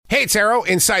Hey, it's Arrow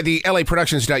inside the LA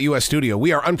Productions.us studio.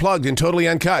 We are unplugged and totally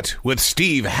uncut with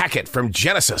Steve Hacket from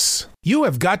Genesis.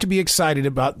 You've got to be excited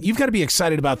about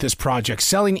this project,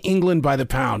 Selling England by the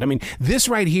Pound. I mean, this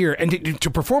right here, and to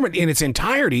perform it in its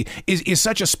entirety is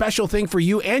such a special thing for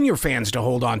you and your fans to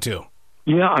hold on to.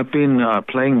 Yeah, I've been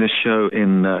playing this show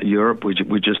in Europe. We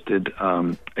just did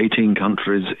 18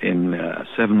 countries in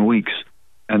 7 weeks,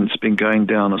 and it's been going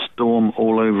down a storm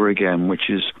all over again,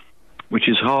 which is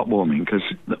heartwarming because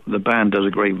the band does a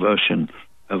great version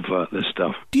of this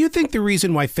stuff. Do you think the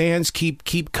reason why fans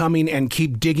keep coming and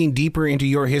keep digging deeper into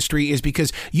your history is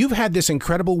because you've had this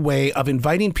incredible way of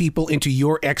inviting people into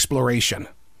your exploration?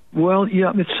 Well,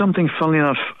 yeah, it's something. Funny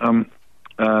enough,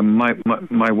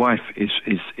 my wife is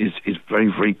very,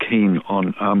 very keen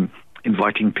on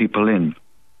inviting people in.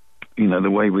 You know,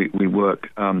 the way we work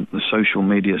the social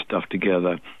media stuff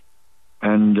together,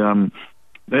 and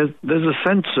there's a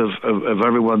sense of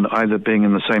everyone either being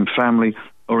in the same family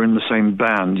or in the same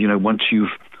band. You know, once you've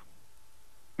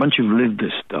lived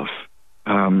this stuff,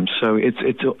 so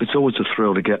it's always a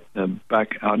thrill to get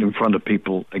back out in front of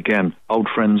people again, old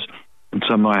friends, and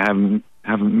some I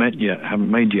haven't made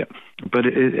yet. But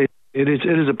it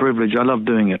is a privilege. I love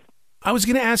doing it. I was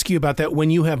going to ask you about that when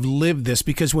you have lived this,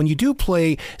 because when you do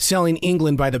play Selling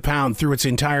England by the Pound through its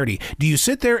entirety, do you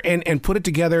sit there and put it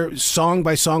together song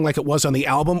by song like it was on the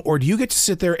album, or do you get to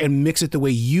sit there and mix it the way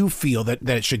you feel that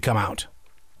it should come out?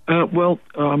 Well,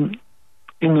 in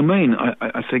the main,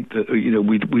 I think that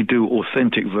we do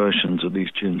authentic versions of these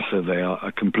tunes, so they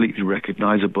are completely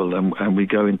recognizable, and we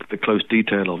go into the close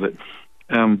detail of it.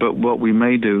 But what we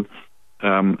may do,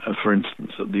 for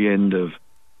instance, at the end of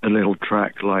a little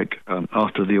track like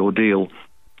After the Ordeal,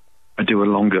 I do a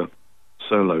longer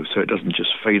solo, so it doesn't just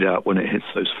fade out when it hits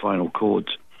those final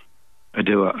chords. I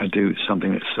do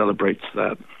something that celebrates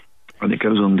that, and it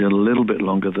goes on a little bit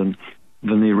longer than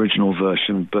the original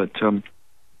version. But to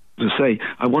say,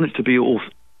 I want it to be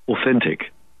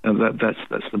authentic, and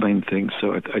that's the main thing.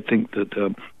 So I think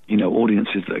that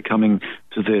audiences that are coming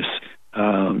to this,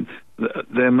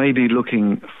 they may be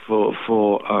looking for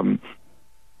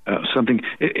something.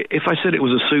 If I said it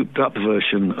was a souped-up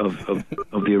version of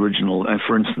the original,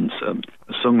 for instance, a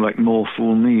song like More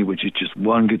Fool Me, which is just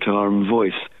one guitar and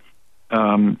voice,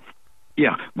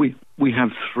 we have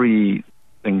 3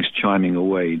 things chiming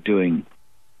away, doing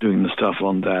the stuff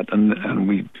on that, and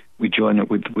we join it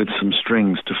with some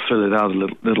strings to fill it out a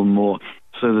little more,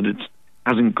 so that it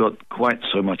hasn't got quite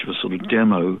so much of a sort of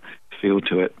demo feel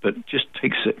to it, but just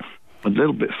takes it a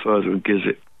little bit further and gives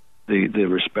it the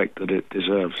respect that it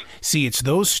deserves. See, it's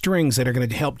those strings that are going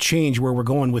to help change where we're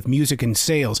going with music and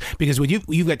sales, because when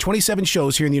you've got 27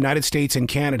 shows here in the United States and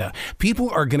Canada, people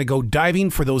are going to go diving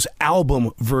for those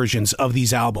album versions of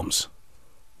these albums.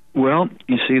 Well,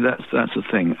 you see, that's the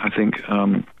thing. I think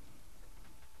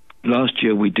last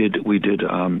year we did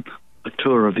a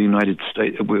tour of the United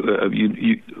States, of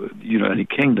United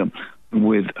Kingdom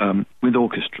with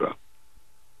orchestra,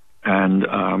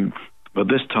 and but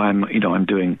this time, I'm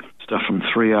doing stuff from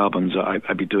 3 albums.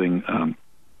 I'd be doing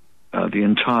the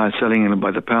entire Selling England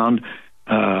by the Pound,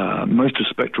 most of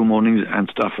Spectral Mornings, and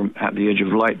stuff from At the Edge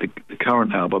of Light, the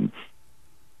current album.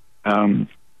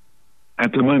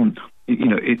 At the moment,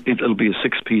 it'll be a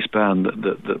 6-piece band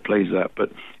that plays that.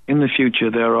 But in the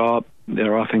future, there are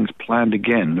things planned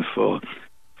again for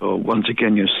once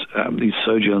again these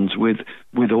sojourns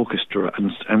with orchestra.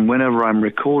 And whenever I'm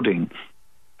recording,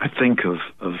 I think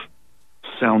of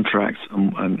soundtracks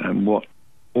and what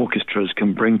orchestras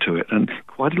can bring to it, and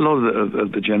quite a lot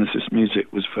of the Genesis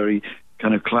music was very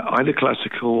kind of either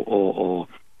classical or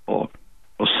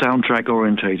soundtrack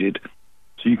orientated.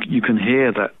 So you can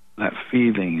hear that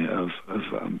feeling of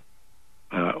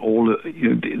all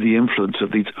the influence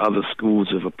of these other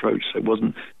schools of approach. So it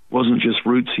wasn't just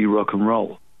rootsy rock and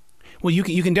roll. Well, you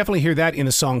can definitely hear that in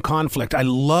the song Conflict. I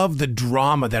love the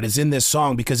drama that is in this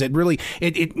song, because it really,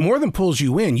 it more than pulls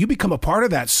you in. You become a part of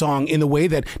that song in the way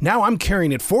that now I'm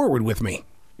carrying it forward with me.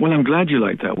 Well, I'm glad you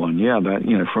like that one. Yeah, that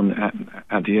from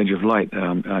At the Edge of Light,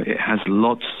 it has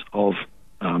lots of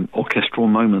orchestral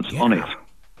moments on it.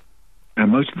 And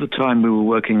most of the time we were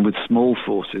working with small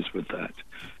forces with that,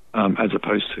 as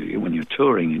opposed to when you're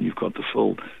touring and you've got the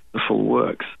full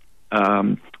works.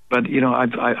 But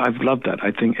I've loved that.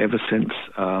 I think ever since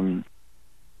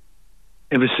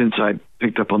I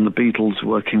picked up on the Beatles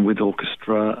working with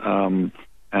orchestra,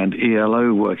 and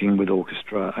ELO working with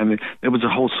orchestra, I mean, there was a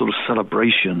whole sort of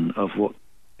celebration of what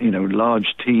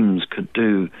large teams could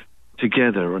do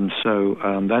together, and so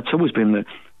that's always been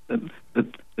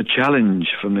the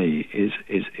challenge for me is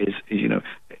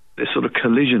this sort of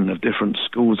collision of different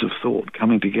schools of thought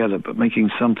coming together, but making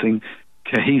something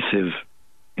cohesive.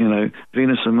 You know,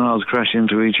 Venus and Mars crash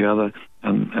into each other,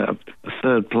 and a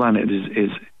third planet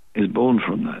is born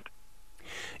from that.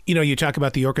 You know, you talk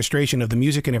about the orchestration of the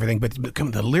music and everything, but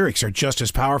the lyrics are just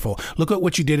as powerful. Look at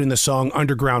what you did in the song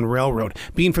Underground Railroad.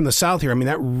 Being from the South here, I mean,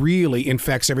 that really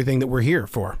infects everything that we're here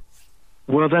for.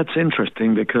 Well, that's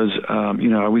interesting because, you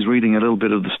know, I was reading a little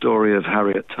bit of the story of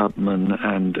Harriet Tubman,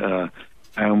 and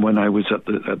when I was at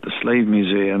the Slave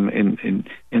Museum in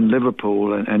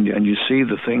Liverpool, and you see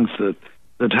the things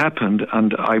that happened,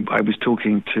 and I was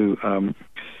talking to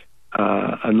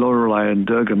Lorelei and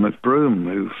Durga McBroom,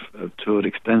 who've toured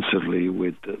extensively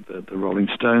with the Rolling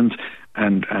Stones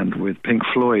and with Pink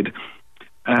Floyd,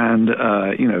 and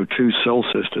you know, two soul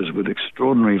sisters with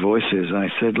extraordinary voices. And I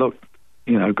said, look,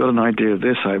 you know, I've got an idea of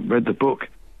this. I read the book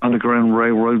Underground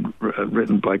Railroad,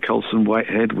 written by Colson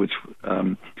Whitehead, which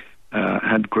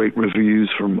had great reviews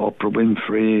from Oprah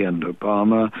Winfrey and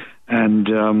Obama,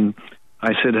 and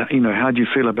I said, you know, how do you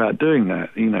feel about doing that?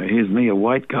 You know, here's me, a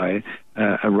white guy,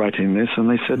 writing this. And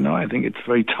they said, no, I think it's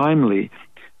very timely.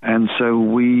 And so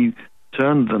we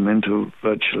turned them into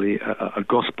virtually a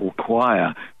gospel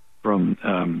choir from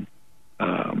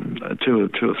two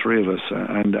or three of us,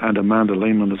 and Amanda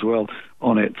Lehman as well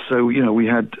on it. So, you know, we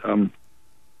had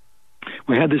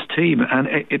this team, and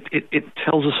it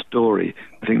tells a story.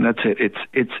 I think that's it.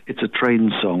 It's a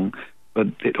train song, but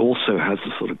it also has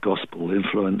a sort of gospel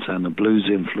influence and a blues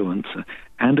influence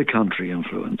and a country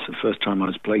influence. The first time I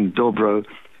was playing dobro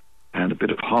and a bit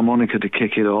of harmonica to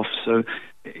kick it off. So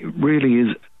it really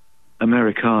is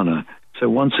Americana. So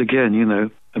once again, you know,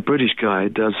 a British guy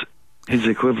does his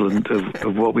equivalent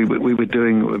of what we were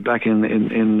doing back in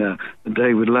the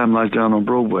day with Lamb Lies Down on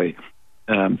Broadway.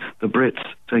 The Brits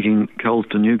taking Coles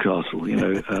to Newcastle, you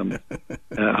know,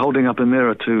 holding up a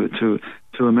mirror to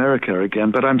America again.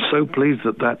 But I'm so pleased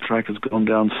that track has gone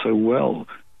down so well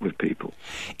with people.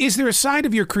 Is there a side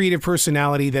of your creative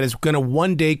personality that is going to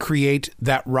one day create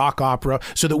that rock opera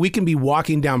so that we can be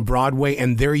walking down Broadway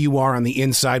and there you are on the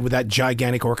inside with that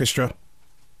gigantic orchestra?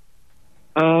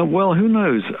 Well, who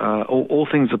knows? All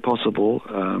things are possible.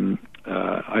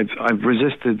 I've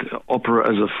resisted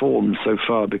opera as a form so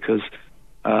far because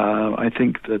I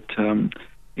think that,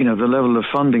 you know, the level of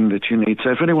funding that you need.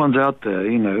 So if anyone's out there,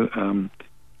 you know,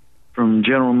 from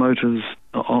General Motors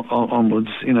onwards,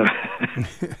 you know,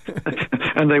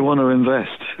 and they want to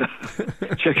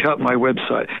invest, check out my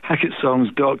website,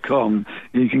 hacketsongs.com.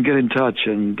 You can get in touch,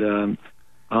 and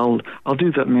I'll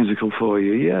do that musical for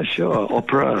you. Yeah, sure.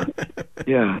 Opera.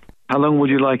 Yeah. How long would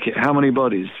you like it? How many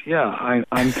bodies? Yeah,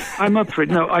 I'm up for it.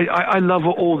 No, I love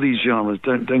all these genres.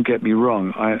 Don't get me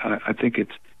wrong. I think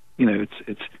it's, you know,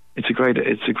 it's a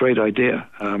great idea.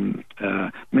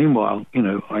 Meanwhile, you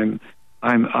know, I'm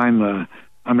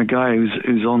a guy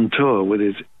who's on tour with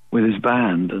his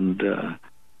band, and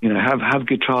you know, have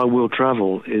guitar will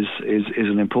travel is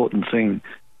an important thing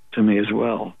to me as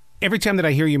well. Every time that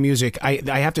I hear your music, I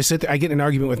have to sit there, I get in an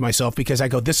argument with myself because I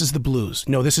go, this is the blues.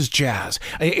 No, this is jazz.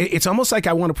 It's almost like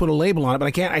I want to put a label on it, but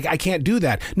I can't do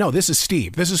that. No, this is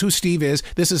Steve. This is who Steve is.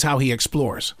 This is how he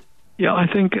explores. Yeah, I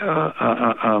think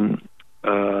ever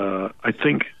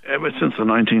since the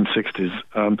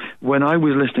 1960s, when I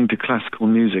was listening to classical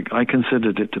music, I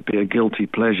considered it to be a guilty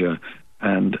pleasure,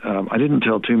 and I didn't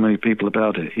tell too many people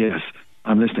about it. Yes,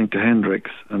 I'm listening to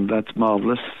Hendrix, and that's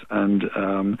marvelous. And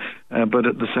but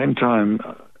at the same time,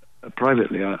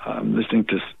 privately, I'm listening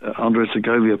to Andres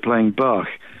Segovia playing Bach,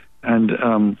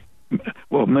 and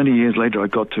well, many years later, I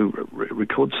got to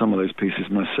record some of those pieces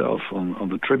myself on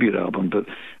the tribute album. But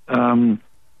I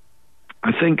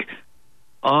think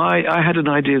I had an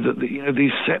idea that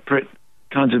these separate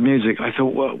kinds of music, I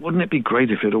thought, well, wouldn't it be great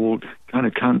if it all kind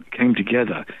of came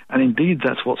together? And indeed,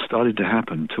 that's what started to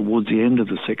happen towards the end of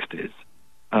the 60s.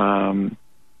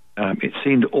 It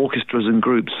seemed orchestras and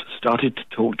groups started to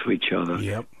talk to each other.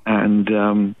 Yep.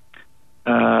 And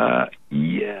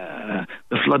yeah,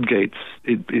 the floodgates,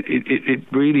 it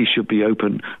really should be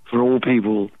open for all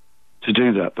people to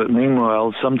do that. But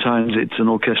meanwhile, sometimes it's an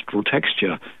orchestral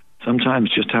texture. Sometimes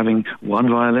just having one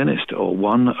violinist or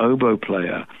one oboe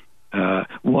player,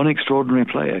 one extraordinary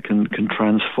player can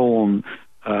transform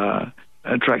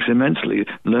tracks immensely,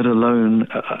 let alone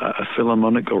a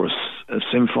philharmonic or a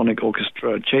symphonic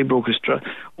orchestra, a chamber orchestra,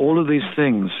 all of these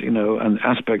things, and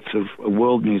aspects of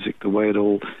world music, the way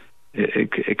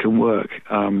it can work.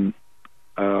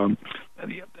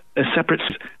 Separate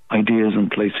ideas and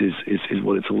places is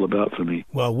what it's all about for me.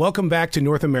 Well, welcome back to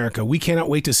North America. We cannot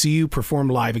wait to see you perform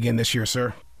live again this year,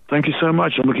 sir. Thank you so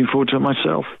much. I'm looking forward to it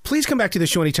myself. Please come back to the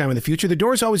show anytime in the future. The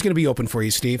door's always going to be open for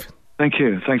you, Steve. Thank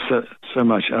you. Thanks so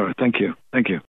much, Ara. Thank you. Thank you.